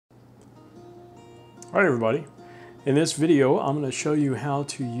Alright everybody, in this video I'm going to show you how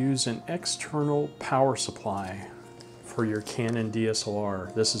to use an external power supply for your Canon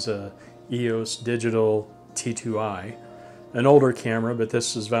DSLR. This is a EOS digital T2i, an older camera, but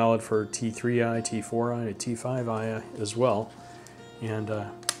this is valid for T3i, T4i, and T5i as well, and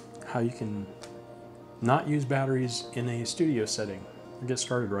how you can not use batteries in a studio setting. We'll get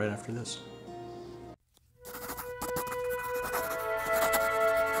started right after this.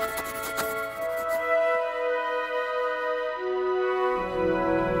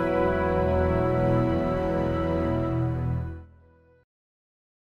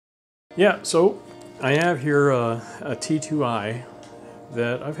 Yeah, so I have here a T2i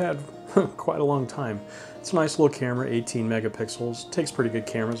that I've had quite a long time. It's a nice little camera, 18 megapixels. Takes pretty good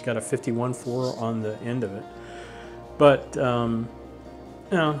camera. It's got a 51.4 on the end of it. But, you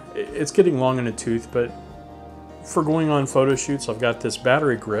know, it's getting long in the tooth, but for going on photo shoots, I've got this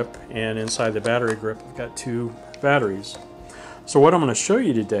battery grip, and inside the battery grip, I've got two batteries. So what I'm going to show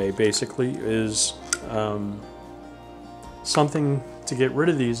you today, basically, is something to get rid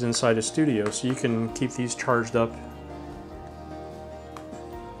of these inside a studio so you can keep these charged up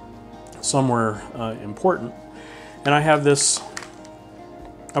somewhere important. And I have this,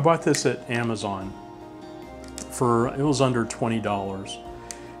 I bought this at Amazon for, it was under $20.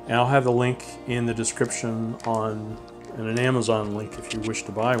 And I'll have the link in the description on, and an Amazon link if you wish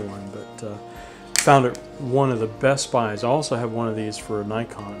to buy one, but found it one of the best buys. I also have one of these for a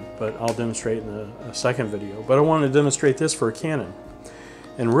Nikon, but I'll demonstrate in a second video. But I wanted to demonstrate this for a Canon.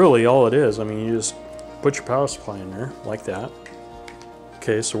 And really all it is, I mean, you just put your power supply in there like that.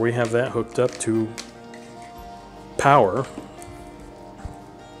 Okay, so we have that hooked up to power.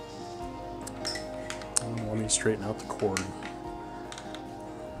 Let me straighten out the cord.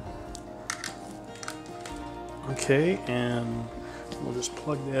 Okay, and we'll just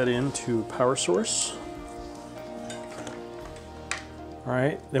plug that into power source. All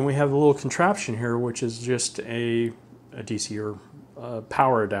right, then we have the little contraption here, which is just a DC or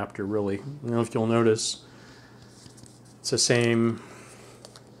power adapter, really. I don't know if you'll notice, it's the same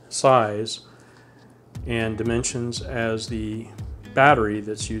size and dimensions as the battery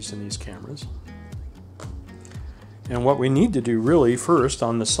that's used in these cameras. And what we need to do really first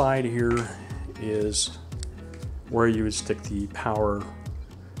on the side here is where you would stick the power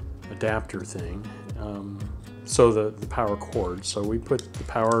adapter thing, so the power cord. So we put the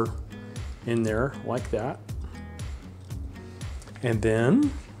power in there like that. And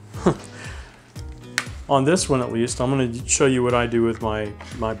then, on this one at least, I'm going to show you what I do with my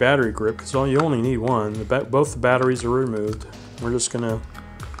battery grip, because you only need one. Both the batteries are removed. We're just going to,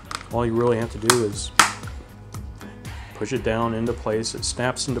 all you really have to do is push it down into place. It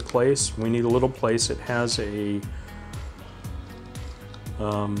snaps into place. We need a little place. It has a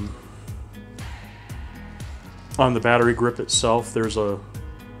on the battery grip itself, there's a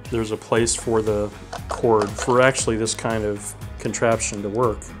place for the cord, for actually this kind of contraption to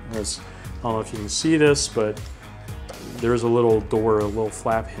work. I don't know if you can see this, but there's a little door, a little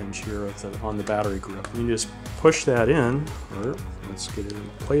flap hinge here on the battery grip. You just push that in, or let's get it in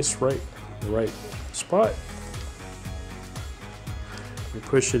place right, the right spot. We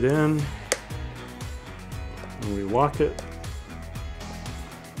push it in, and we lock it.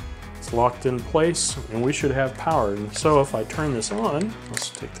 It's locked in place, and we should have power. And so if I turn this on,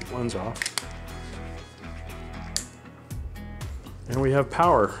 let's take the lens off. And we have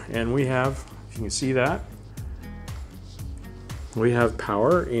power, and we have, if you can see that, we have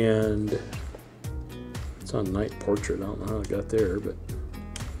power, and it's on night portrait. I don't know how it got there, but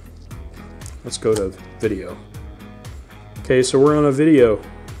let's go to video. Okay, so we're on a video,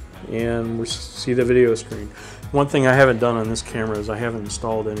 and we see the video screen. One thing I haven't done on this camera is I haven't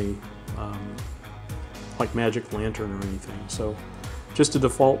installed any like magic lantern or anything. So just a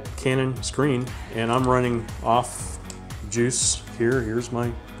default Canon screen, and I'm running off juice here. Here's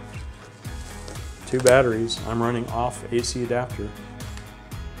my two batteries. I'm running off AC adapter.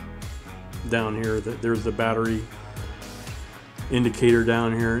 Down here, there's the battery indicator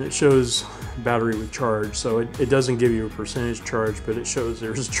down here, and it shows battery with charge. So it doesn't give you a percentage charge, but it shows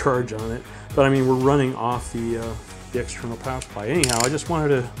there's a charge on it. But I mean, we're running off the external power supply. Anyhow, I just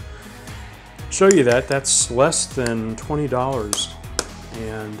wanted to show you that. That's less than $20,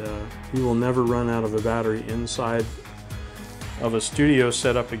 and you will never run out of a battery inside of a studio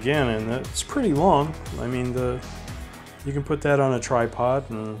setup again, and that's pretty long. I mean, you can put that on a tripod,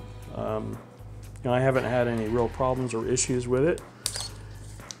 and you know, I haven't had any real problems or issues with it.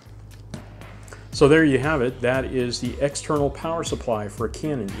 So there you have it. That is the external power supply for a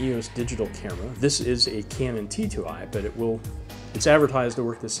Canon EOS digital camera. This is a Canon T2i, but it will It's advertised to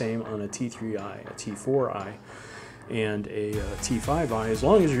work the same on a T2i, a T4i, and a T5i. As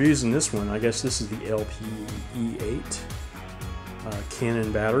long as you're using this one, I guess this is the LP-E8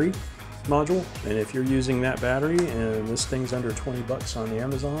 Canon battery module, and if you're using that battery and this thing's under 20 bucks on the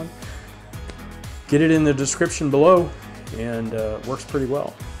Amazon, get it in the description below, and works pretty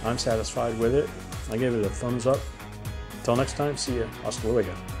well. I'm satisfied with it. I gave it a thumbs up. Until next time, see ya. Hasta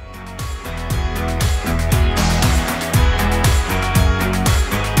luego.